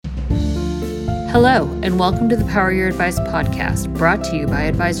Hello, and welcome to the Power Your Advice podcast, brought to you by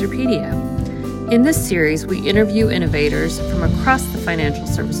Advisorpedia. In this series, we interview innovators from across the financial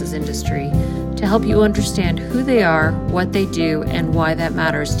services industry to help you understand who they are, what they do, and why that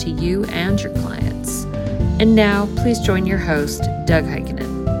matters to you and your clients. And now, please join your host, Doug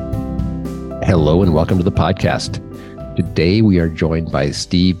Heikkinen. Hello, and welcome to the podcast. Today, we are joined by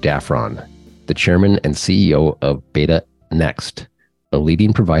Steve Daffron, the chairman and CEO of Beta Next, a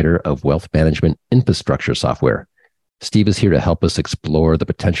leading provider of wealth management infrastructure software. Steve is here to help us explore the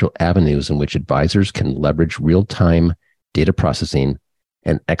potential avenues in which advisors can leverage real-time data processing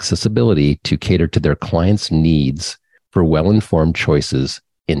and accessibility to cater to their clients' needs for well-informed choices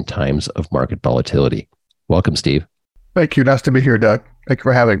in times of market volatility. Welcome, Steve. Thank you. Nice to be here, Doug. Thank you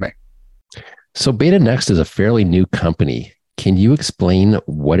for having me. So Beta Next is a fairly new company. Can you explain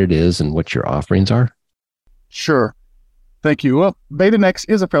what it is and what your offerings are? Sure. Thank you. Well, Beta Next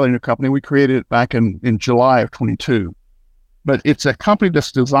is a fairly new company. We created it back in July of 22, but it's a company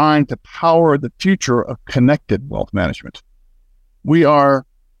that's designed to power the future of connected wealth management. We are,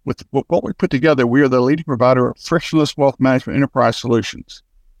 with what we put together, we are the leading provider of frictionless wealth management enterprise solutions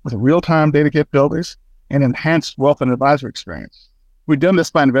with real-time data capabilities and enhanced wealth and advisor experience. We've done this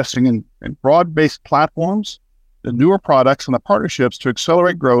by investing in broad-based platforms, the newer products, and the partnerships to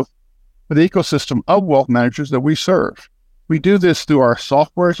accelerate growth for the ecosystem of wealth managers that we serve. We do this through our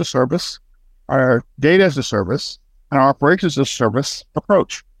software as a service, our data as a service, and our operations as a service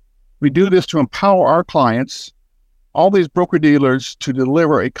approach. We do this to empower our clients, all these broker-dealers, to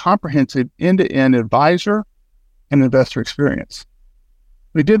deliver a comprehensive end-to-end advisor and investor experience.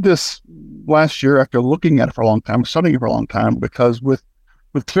 We did this last year after looking at it for a long time, studying it for a long time, because with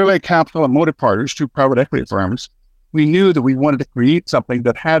Clear Lake Capital and Motive Partners, two private equity firms, we knew that we wanted to create something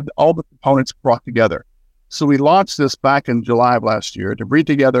that had all the components brought together. So we launched this back in July of last year to bring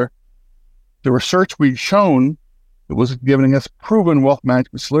together the research we've shown that was giving us proven wealth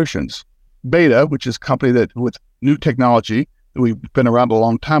management solutions. Beta, which is a company that with new technology, that we've been around a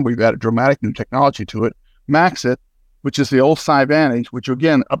long time, we've added dramatic new technology to it. Maxit, which is the old SciVantage, which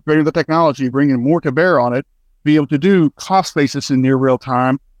again, upgrading the technology, bringing more to bear on it, be able to do cost basis in near real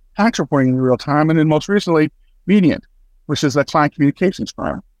time, tax reporting in real time, and then most recently, Mediant, which is a client communications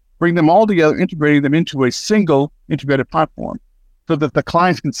firm. Bring them all together, integrating them into a single integrated platform so that the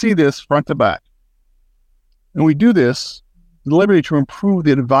clients can see this front to back. And we do this deliberately to improve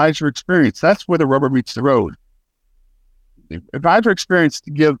the advisor experience. That's where the rubber meets the road. The advisor experience to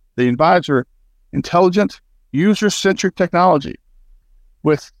give the advisor intelligent, user-centric technology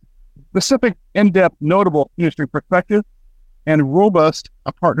with specific, in-depth, notable industry perspective and robust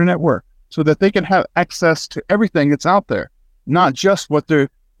partner network so that they can have access to everything that's out there, not just what their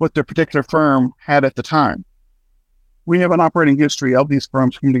particular firm had at the time. We have an operating history of these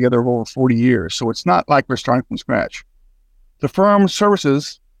firms coming together over 40 years, so it's not like we're starting from scratch. The firm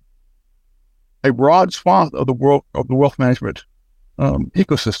services a broad swath of the wealth management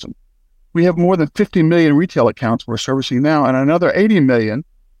ecosystem. We have more than 50 million retail accounts we're servicing now, and another 80 million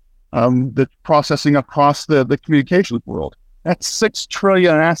that's processing across the communications world. That's 6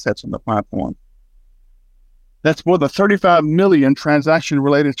 trillion assets on the platform. That's more than 35 million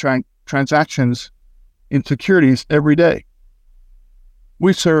transaction-related transactions in securities every day.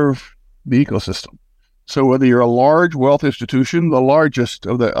 We serve the ecosystem. So whether you're a large wealth institution, the largest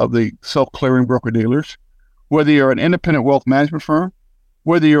of the self-clearing broker-dealers, whether you're an independent wealth management firm,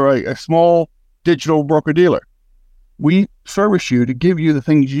 whether you're a small digital broker-dealer, we service you to give you the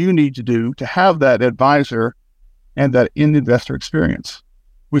things you need to do to have that advisor and that end investor experience.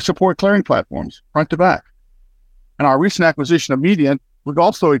 We support clearing platforms front to back. And our recent acquisition of Mediant, we've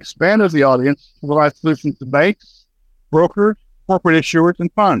also expanded the audience to provide solutions to banks, brokers, corporate issuers,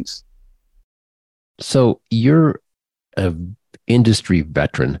 and funds. So you're an industry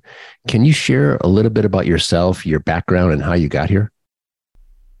veteran. Can you share a little bit about yourself, your background, and how you got here?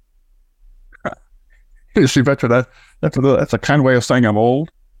 Industry veteran, that's a kind way of saying I'm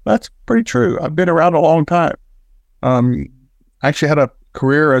old. That's pretty true. I've been around a long time. I actually had a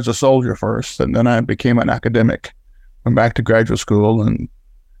career as a soldier first, and then I became an academic. Went back to graduate school and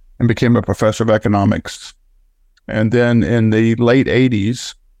became a professor of economics. And then in the late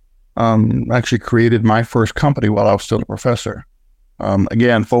 80s, actually created my first company while I was still a professor.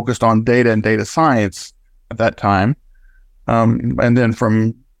 Again, focused on data and data science at that time. And then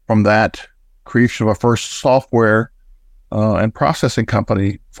from that, creation of a first software and processing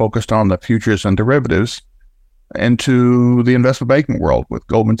company focused on the futures and derivatives into the investment banking world with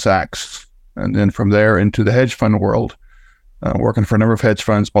Goldman Sachs. And then from there into the hedge fund world, working for a number of hedge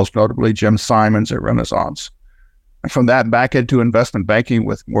funds, most notably Jim Simons at Renaissance. From that back into investment banking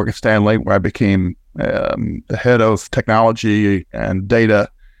with Morgan Stanley, where I became the head of technology and data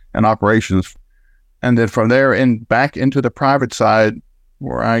and operations. And then from there back into the private side,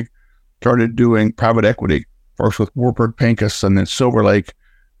 where I started doing private equity, first with Warburg Pincus and then Silver Lake.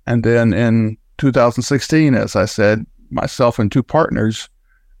 And then in 2016, as I said, myself and two partners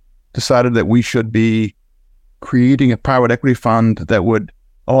decided that we should be creating a private equity fund that would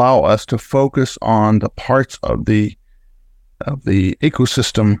allow us to focus on the parts of the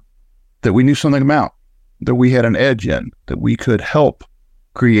ecosystem that we knew something about, that we had an edge in, that we could help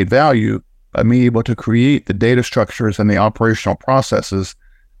create value by being able to create the data structures and the operational processes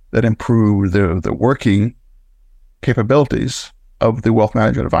that improve the working capabilities of the wealth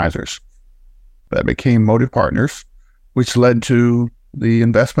management advisors. That became Motive Partners, which led to the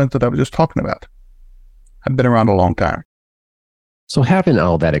investment that I was just talking about. I've been around a long time. So having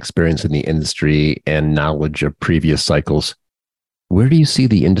all that experience in the industry and knowledge of previous cycles, where do you see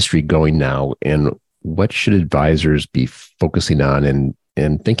the industry going now, and what should advisors be focusing on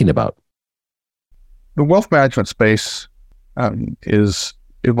and thinking about? The wealth management space is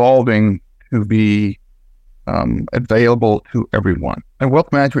evolving to be available to everyone. And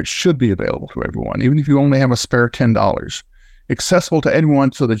wealth management should be available to everyone, even if you only have a spare $10. Accessible to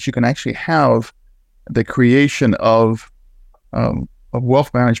anyone so that you can actually have the creation of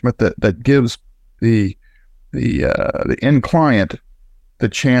wealth management that gives the end client the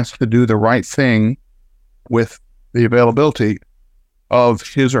chance to do the right thing with the availability of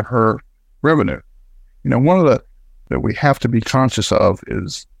his or her revenue. One of that we have to be conscious of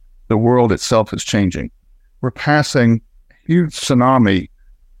is the world itself is changing. We're passing a huge tsunami.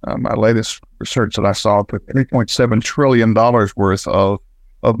 My latest research that I saw put $3.7 trillion worth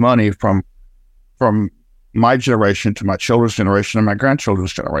of money from my generation to my children's generation and my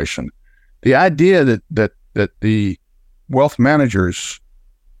grandchildren's generation. The idea that the wealth managers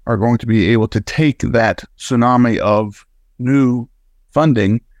are going to be able to take that tsunami of new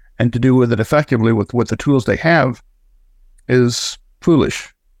funding and to do with it effectively with the tools they have is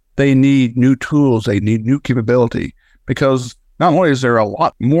foolish. They need new tools. They need new capability, because not only is there a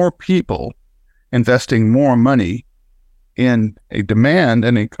lot more people investing more money in a demand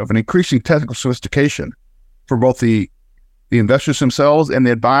of an increasing technical sophistication for both the investors themselves and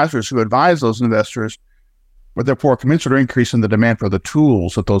the advisors who advise those investors, but therefore a commensurate increase in the demand for the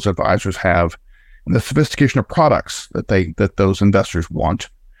tools that those advisors have and the sophistication of products that those investors want,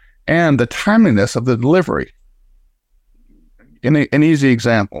 and the timeliness of the delivery. An easy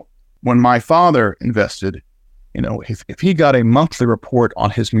example, when my father invested, if he got a monthly report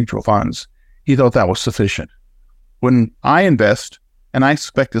on his mutual funds, he thought that was sufficient. When I invest and I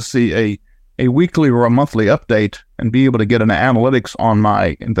expect to see a weekly or a monthly update and be able to get an analytics on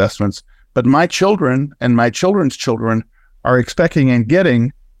my investments, but my children and my children's children are expecting and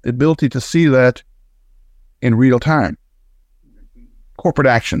getting the ability to see that in real time. Corporate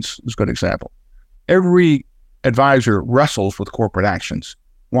actions is a good example. Every advisor wrestles with corporate actions.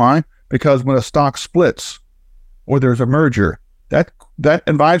 Why? Because when a stock splits or there's a merger, that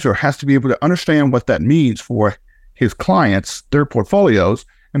advisor has to be able to understand what that means for his clients, their portfolios,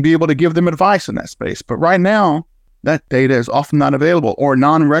 and be able to give them advice in that space. But right now, that data is often not available or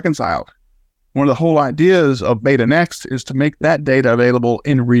non-reconciled. One of the whole ideas of Beta Next is to make that data available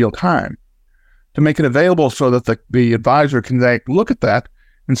in real time, to make it available so that the advisor can look at that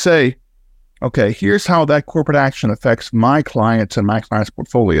and say, okay, here's how that corporate action affects my clients and my client's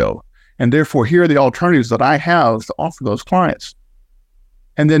portfolio. And therefore, here are the alternatives that I have to offer those clients.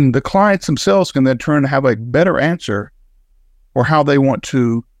 And then the clients themselves can then turn to have a better answer for how they want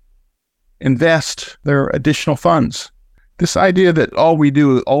to invest their additional funds. This idea that all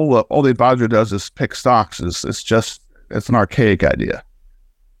the advisor does is pick stocks it's an archaic idea.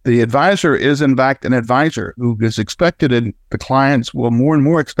 The advisor is in fact an advisor who is expected, and the clients will more and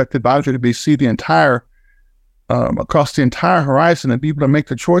more expect the advisor to see the entire, across the entire horizon and be able to make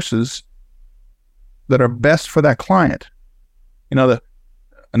the choices that are best for that client.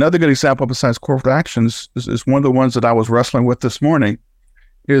 Another good example besides corporate actions is one of the ones that I was wrestling with this morning,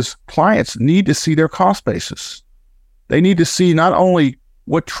 is clients need to see their cost basis. They need to see not only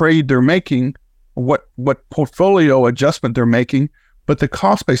what trade they're making, what portfolio adjustment they're making, but the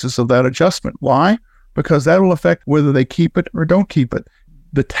cost basis of that adjustment. Why? Because that will affect whether they keep it or don't keep it.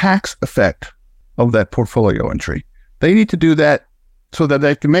 The tax effect of that portfolio entry. They need to do that so that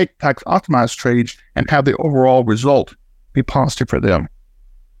they can make tax optimized trades and have the overall result be positive for them.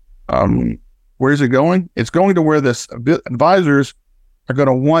 Where is it going? It's going to where advisors are going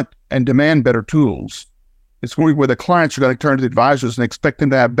to want and demand better tools. It's going where the clients are going to turn to the advisors and expect them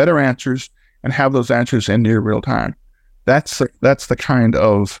to have better answers and have those answers in near real time. That's the kind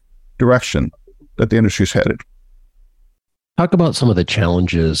of direction that the industry's headed. Talk about some of the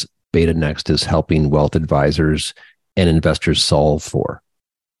challenges Beta Next is helping wealth advisors and investors solve for.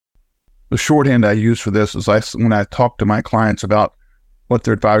 The shorthand I use for this is when I talk to my clients about what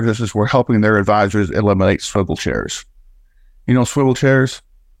their advisors is, we're helping their advisors eliminate swivel chairs. You know, swivel chairs?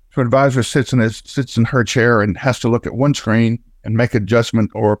 So an advisor sits in her chair and has to look at one screen and make an adjustment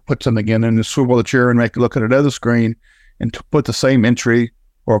or put something in and swivel the chair and make a look at another screen and to put the same entry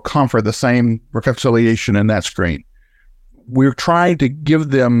or confer the same reconciliation in that screen. We're trying to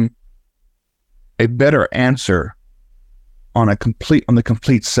give them a better answer on the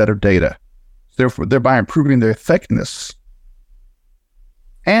complete set of data, therefore thereby improving their effectiveness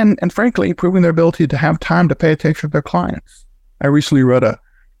and frankly improving their ability to have time to pay attention to their clients. I recently read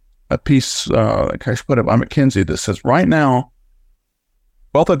a piece I put up by McKinsey that says right now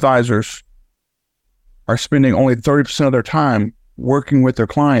wealth advisors are spending only 30% of their time working with their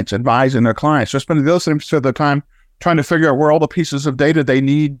clients, advising their clients. They're spending the other 70% of their time trying to figure out where all the pieces of data they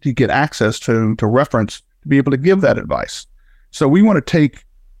need to get access to reference to be able to give that advice. So we want to take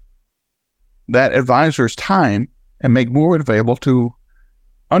that advisor's time and make more available to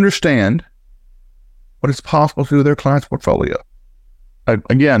understand what is possible to their client's portfolio.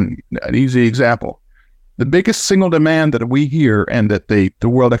 Again, an easy example. The biggest single demand that we hear and that the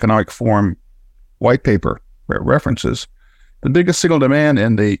World Economic Forum white paper references, the biggest single demand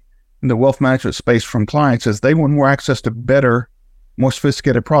in the wealth management space from clients is they want more access to better, more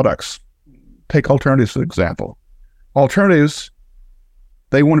sophisticated products. Take alternatives, for example. Alternatives,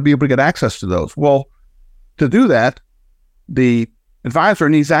 they want to be able to get access to those. Well, to do that, the advisor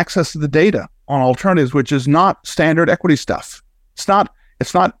needs access to the data on alternatives, which is not standard equity stuff. It's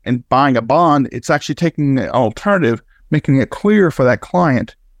not in buying a bond. It's actually taking an alternative, making it clear for that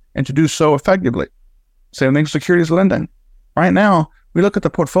client, and to do so effectively. Same thing with securities lending. Right now, we look at the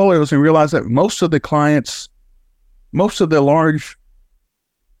portfolios and realize that most of the clients, most of the large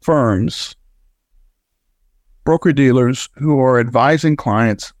firms, broker-dealers who are advising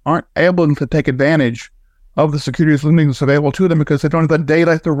clients aren't able to take advantage of the securities lending that's available to them because they don't have the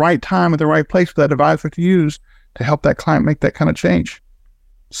data at the right time, at the right place for that advisor to use to help that client make that kind of change.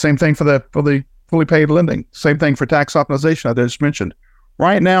 Same thing for the fully paid lending. Same thing for tax optimization I just mentioned.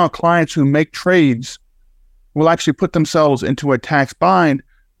 Right now, clients who make trades will actually put themselves into a tax bind,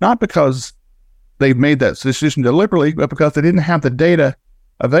 not because they've made that decision deliberately, but because they didn't have the data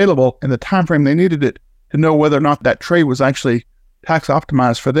available in the time frame they needed it to know whether or not that trade was actually tax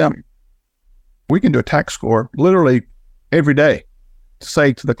optimized for them. We can do a tax score literally every day to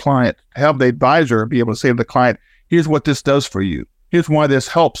say to the client, have the advisor be able to say to the client, here's what this does for you. Here's why this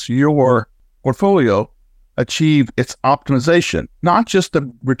helps your portfolio achieve its optimization, not just the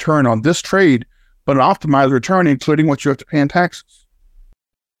return on this trade, but an optimized return, including what you have to pay in taxes.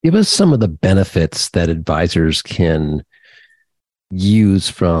 Give us some of the benefits that advisors can use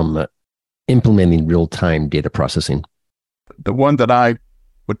from implementing real-time data processing. The one that I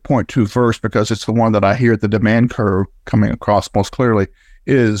would point to first, because it's the one that I hear the demand curve coming across most clearly,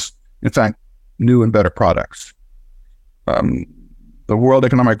 is, in fact, new and better products. The World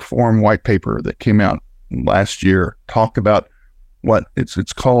Economic Forum white paper that came out last year talked about what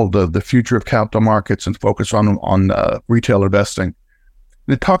it's called the future of capital markets and focus on retail investing.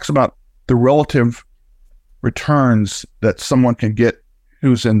 And it talks about the relative returns that someone can get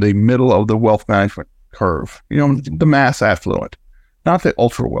who's in the middle of the wealth management curve. You know, the mass affluent, not the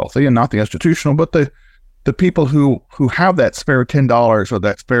ultra wealthy and not the institutional, but the people who have that spare $10 or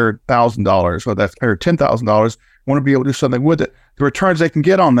that spare $1,000 or that spare $10,000 want to be able to do something with it. The returns they can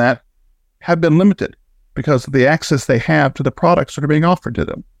get on that have been limited because of the access they have to the products that are being offered to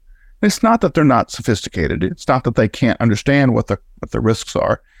them. It's not that they're not sophisticated. It's not that they can't understand what the risks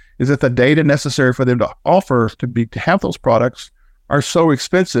are. Is that the data necessary for them to offer to have those products are so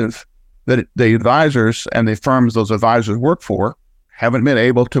expensive that the advisors and the firms those advisors work for haven't been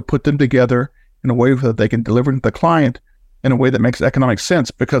able to put them together in a way that they can deliver to the client in a way that makes economic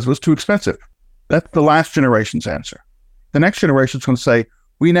sense because it was too expensive. That's the last generation's answer. The next generation is going to say,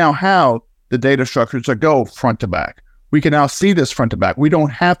 we now have the data structures that go front to back. We can now see this front to back. We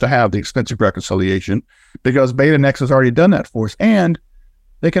don't have to have the expensive reconciliation because Beta Next has already done that for us. And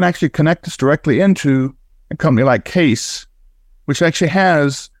they can actually connect us directly into a company like Case, which actually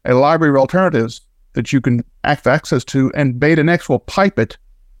has a library of alternatives that you can have access to, and Beta Next will plummet,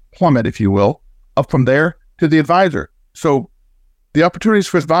 if you will, up from there to the advisor. So the opportunities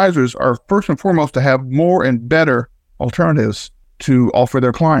for advisors are first and foremost to have more and better alternatives to offer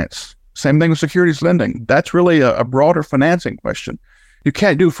their clients. Same thing with securities lending. That's really a broader financing question. You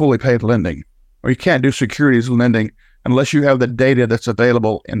can't do fully paid lending. or you can't do securities lending unless you have the data that's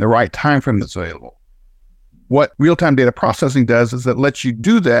available in the right time frame that's available. What real-time data processing does is it lets you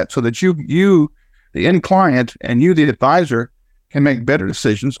do that so that you, the end client, and you, the advisor, can make better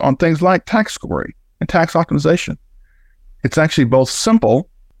decisions on things like tax scoring and tax optimization. It's actually both simple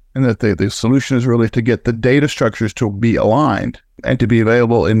in that the solution is really to get the data structures to be aligned and to be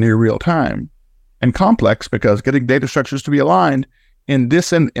available in near real time, and complex because getting data structures to be aligned in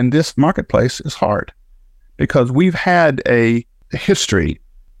this marketplace is hard because we've had a history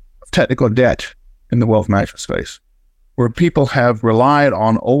of technical debt in the wealth management space where people have relied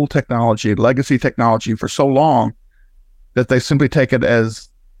on old technology, legacy technology for so long that they simply take it as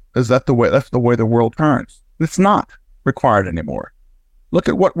that's the way the world turns. It's not required anymore. Look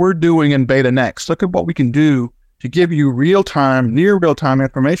at what we're doing in Beta Next. Look at what we can do to give you real-time, near real-time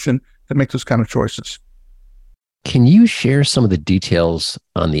information that makes those kind of choices. Can you share some of the details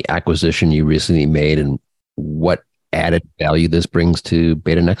on the acquisition you recently made and what added value this brings to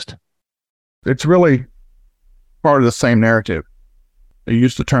Beta Next? It's really part of the same narrative. I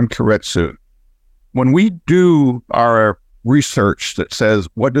use the term keiretsu. When we do our research that says,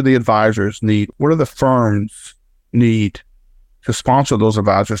 what do the advisors need? What do the firms need to sponsor those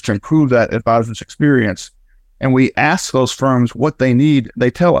advisors to improve that advisor's experience? And we ask those firms what they need,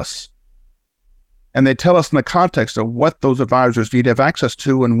 they tell us. And they tell us in the context of what those advisors need to have access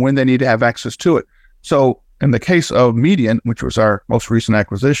to and when they need to have access to it. So in the case of Median, which was our most recent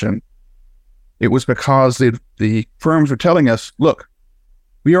acquisition, it was because the firms were telling us, look,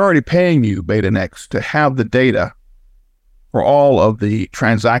 we are already paying you, Beta Next, to have the data for all of the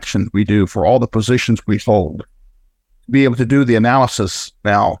transactions we do, for all the positions we hold, to be able to do the analysis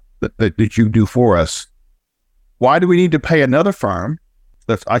now that you do for us. Why do we need to pay another firm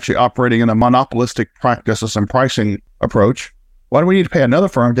that's actually operating in a monopolistic practices and pricing approach? Why do we need to pay another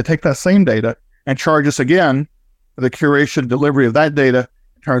firm to take that same data and charge us again for the curation delivery of that data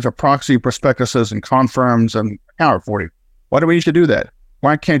in terms of proxy prospectuses and confirms and account reporting? Why do we need to do that?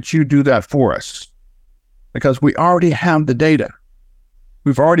 Why can't you do that for us? Because we already have the data.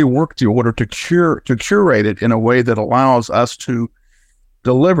 We've already worked the order to curate it in a way that allows us to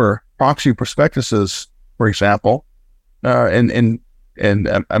deliver proxy prospectuses, for example, in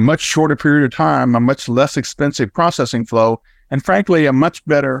a much shorter period of time, a much less expensive processing flow, and frankly, a much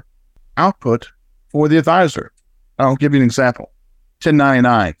better output for the advisor. I'll give you an example.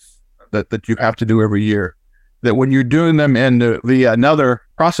 1099s that you have to do every year, that when you're doing them via another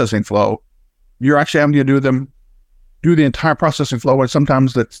processing flow, you're actually having to do the entire processing flow, and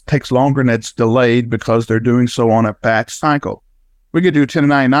sometimes that takes longer and it's delayed because they're doing so on a batch cycle. We could do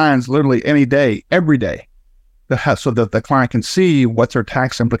 1099s literally any day, every day, so that the client can see what their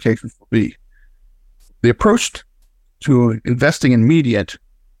tax implications will be. The approach to investing in Mediant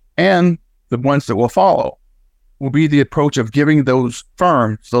and the ones that will follow will be the approach of giving those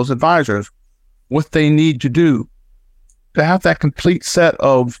firms, those advisors, what they need to do to have that complete set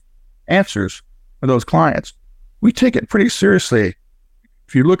of answers for those clients. We take it pretty seriously.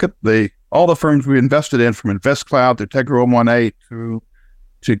 If you look at all the firms we invested in, from InvestCloud to Tegra 118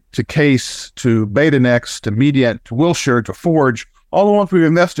 to Case to Beta Next to Mediant to Wilshire to Forge, all the ones we've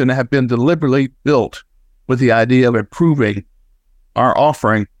invested in have been deliberately built with the idea of improving our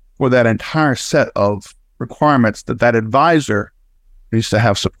offering for that entire set of requirements that advisor needs to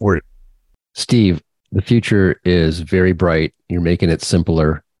have supported. Steve, the future is very bright. You're making it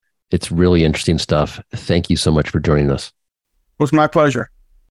simpler. It's really interesting stuff. Thank you so much for joining us. It was my pleasure.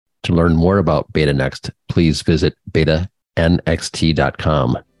 To learn more about Beta Next, please visit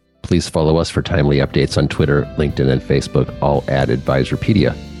betanxt.com. Please follow us for timely updates on Twitter, LinkedIn, and Facebook, all at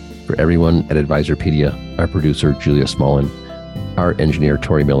Advisorpedia. For everyone at Advisorpedia, our producer, Julia Smallin, our engineer,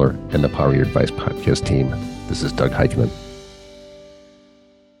 Tori Miller, and the Power Your Advice podcast team, this is Doug Heitman.